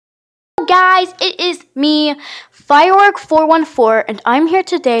Guys, it is me, Firework414, and I'm here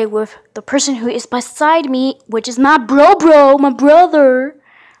today with the person who is beside me, which is my my brother.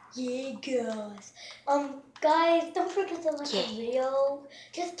 Yeah, guys. Guys, don't forget to like the video.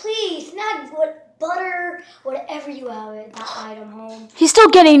 Just please, not butter, whatever you have in that item home. He's still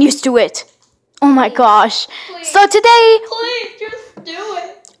getting used to it. Oh my gosh. Please. So today, Please, just do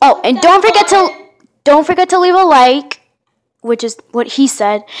it. oh, and don't forget to leave a like, which is what he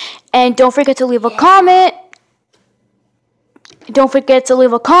said, and don't forget to leave a comment. Don't forget to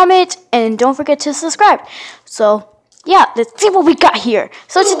leave a comment, and don't forget to subscribe. So, yeah, let's see what we got here.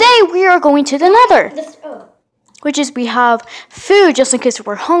 So today we are going to the nether, which is we have food just in case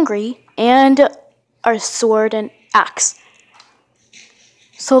we're hungry, and our sword and axe.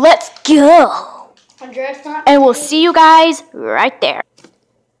 So let's go. And we'll see you guys right there.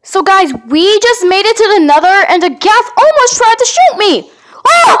 So guys, we just made it to the nether, and the gas almost tried to shoot me.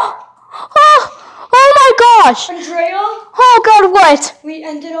 Oh my gosh. Andrea? Oh god, what? We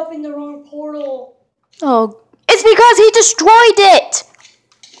ended up in the wrong portal. Oh, it's because he destroyed it.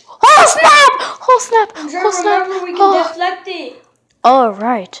 Oh snap! Oh snap! Andrea, Oh snap! remember we can deflect it. All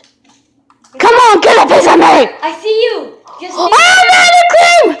right. Come on, get a piece of me! I see you. Just Oh, man,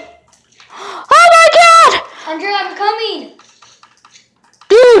 cream! Oh my god! Andrea, I'm coming.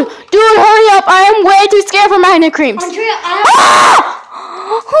 Dude, hurry up! I am way too scared for magnet creams. Andrea,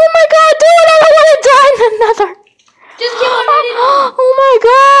 Oh my god, dude! I don't want to die in the nether. Just keep on running. Oh my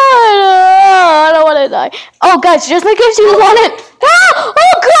god! I don't want to die. Oh, guys, just in case you want it.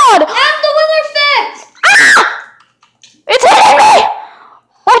 Oh god! I'm the wither effect. It's hitting me!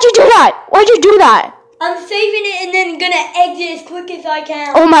 Why'd you do that? Why'd you do that? I'm saving it and then gonna exit as quick as I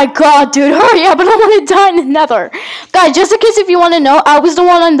can. Oh my god, dude, hurry up, I don't want to die in the nether. Guys, just in case if you want to know, I was the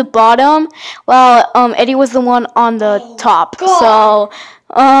one on the bottom, while Eddie was the one on the top. God. So,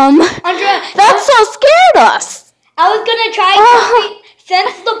 Andrea, that so scared us. I was gonna try jumping,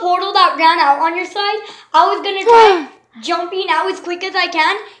 since the portal that ran out on your side, I was gonna try jumping out as quick as I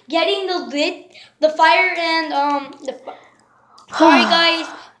can, getting the fire and, sorry guys,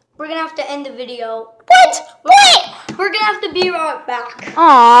 we're gonna have to end the video. What? Wait! We're gonna have to be right back.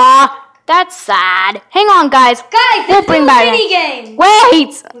 Aw, that's sad. Hang on, guys. Guys, We'll bring back mini game.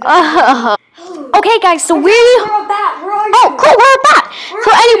 Wait! Okay, guys, so We're back. Where are you? Oh, cool, we're back!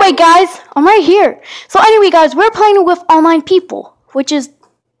 So anyway, guys, I'm right here. So anyway, guys, we're playing with online people, which is...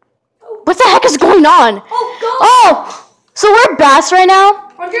 What the heck is going on? Oh, God. Oh! So we're bats right now?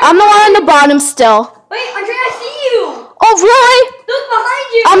 Andrea, I'm the one on the bottom still. Wait, Andrea, I see you. Oh, really? Look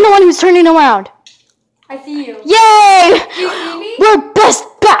behind you. I'm the one who's turning around. I see you. Yay! Do you see me? We're best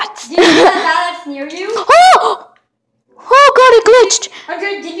bats! Did you see that that's near you? Oh! Oh, God, it glitched.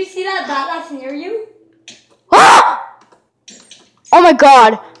 Andrea, did you see that that's near you? Ah! Oh, my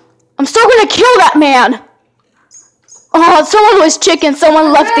God. I'm still going to kill that man. Oh, someone was chicken.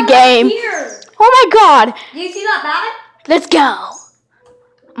 Someone left the game. Here. Oh, my God. Do you see that bat? Let's go.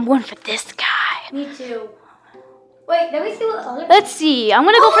 I'm going for this guy. Me too. Wait, let me see what other... Let's see. I'm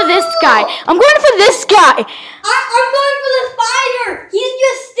going to go for this guy. I'm going for this guy. I'm going for the spider. He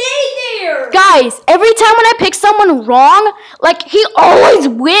just stayed there. Guys, every time when I pick someone wrong, like, he always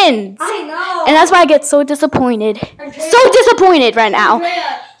wins. I know. And that's why I get so disappointed. Andrea, So disappointed right now.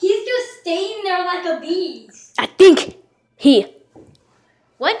 Andrea, he's just staying there like a beast. I think he...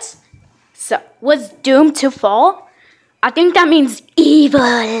 What? So, was doomed to fall? I think that means evil.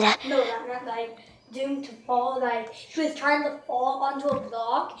 No, that's not like doomed to fall. Like he was trying to fall onto a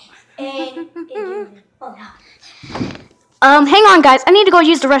block and it didn't. Oh no. Hang on, guys. I need to go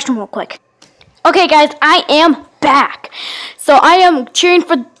use the restroom real quick. Okay, guys, I am back. So I am cheering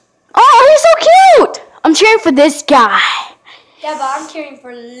for... Oh, he's so cute! I'm cheering for this guy. Yeah, but I'm cheering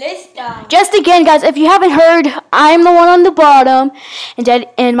for this guy. Just again, guys, if you haven't heard, I'm the one on the bottom,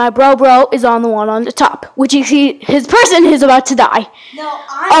 and my bro is on the one on the top, which you see, his person is about to die. No,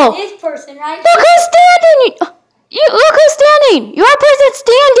 I'm this person, right? Look who's standing! Look who's standing! Your person's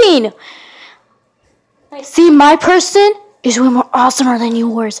standing! See, my person is way more awesomer than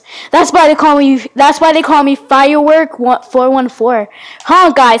yours. That's why they call me Firework414.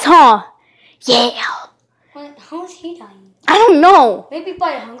 Huh, guys, huh? Yeah. How is he dying? I don't know. Maybe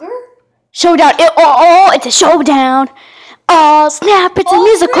by hunger? Showdown. It's a showdown. Oh, snap. It's a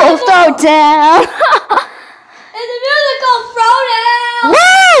musical throwdown. It's a musical throwdown.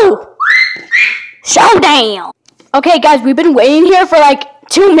 Woo! Showdown. Okay, guys, we've been waiting here for like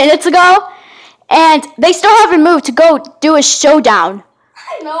 2 minutes ago, and they still haven't moved to go do a showdown.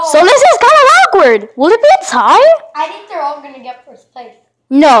 I know. So this is kind of awkward. Will it be a tie? I think they're all going to get first place.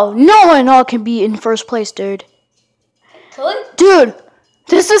 No one all can be in first place, dude. Could? Dude,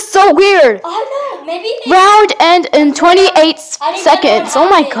 This is so weird. I know. Maybe Round end in 28 seconds. Oh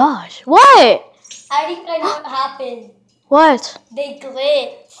my gosh. What? I think I know what happened. What? They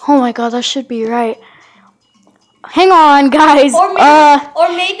glitched. Oh my god, that should be right. Hang on, guys. Or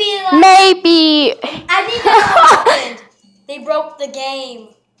maybe like, maybe. I think that's what happened. They broke the game.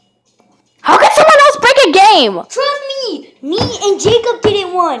 How could someone else break a game? Trust me. Me and Jacob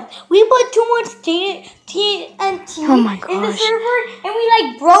didn't win. We put too much TNT Oh my in the gosh. server, and we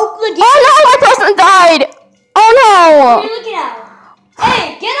like broke the game. Oh no, my person died. Oh What no. are you looking at?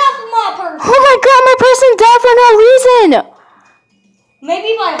 Hey, get off of my person. Oh my god, my person died for no reason.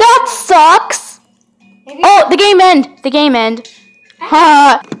 Maybe my That sucks. Maybe Oh, the game end. The game end.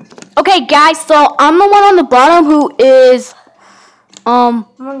 Okay, guys, so I'm the one on the bottom who is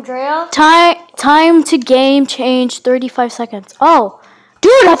Andrea. time to game change 35 seconds. Oh,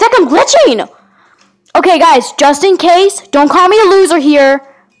 dude, I think I'm glitching. Okay, guys, just in case, don't call me a loser here.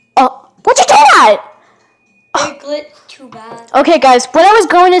 What'd you do that? They glitched too bad. Okay, guys, what I was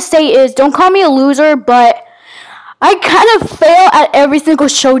going to say is don't call me a loser, but I kind of fail at every single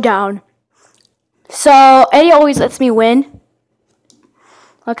showdown. So, Eddie always lets me win.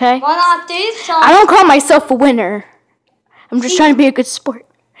 Okay? Why not this time? I don't call myself a winner. I'm just trying to be a good sport.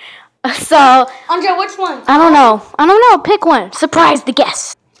 So, Andrea, which one? I don't know. Pick one. Surprise the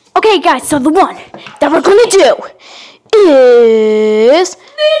guest. Okay, guys, so the one that we're going to do is... $5.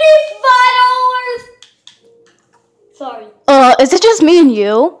 Sorry. Is it just me and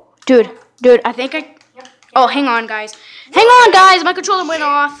you? Dude, I think I... Oh, hang on, guys. Hang on, guys. My controller went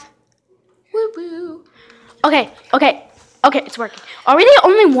off. Woo woo. Okay, it's working. Are we the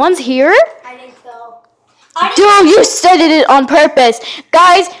only ones here? I think so. Dude, you said it on purpose.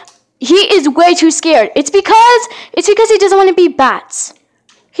 Guys, he is way too scared. It's because he doesn't want to be bats.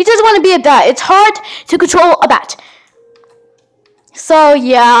 He doesn't want to be a bat. It's hard to control a bat. So,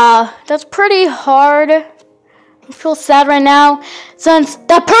 yeah, that's pretty hard. I feel sad right now since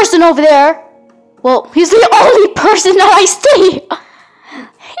that person over there, well, he's the only person that I see.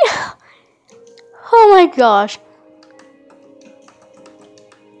 Yeah. Oh my gosh.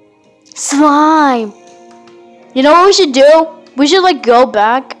 Slime. You know what we should do? We should like go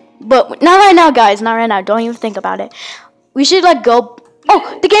back, but not right now, guys. Not right now. Don't even think about it. We should like go.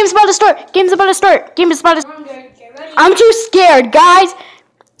 Oh, the game's about to start. Game is about to start. I'm too scared, guys.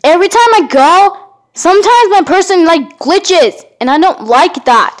 Every time I go, sometimes my person like glitches, and I don't like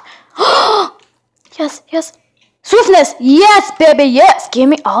that. Yes. Swiftness. Yes, baby. Yes. Give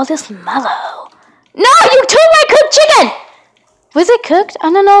me all this mallow. No, you took my cooked chicken. Was it cooked?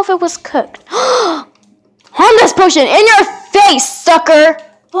 I don't know if it was cooked. Harmless potion in your face, sucker.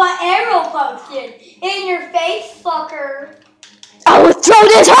 What arrow potion? In your face, fucker. I will throw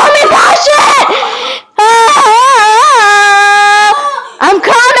this harmless potion. I'm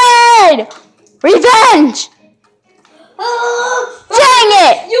coming. Revenge. Dang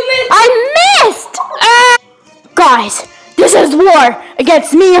it. You missed. I missed. Guys, this is war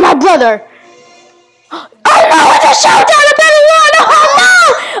against me and my brother. Oh no, it's a showdown! I better run!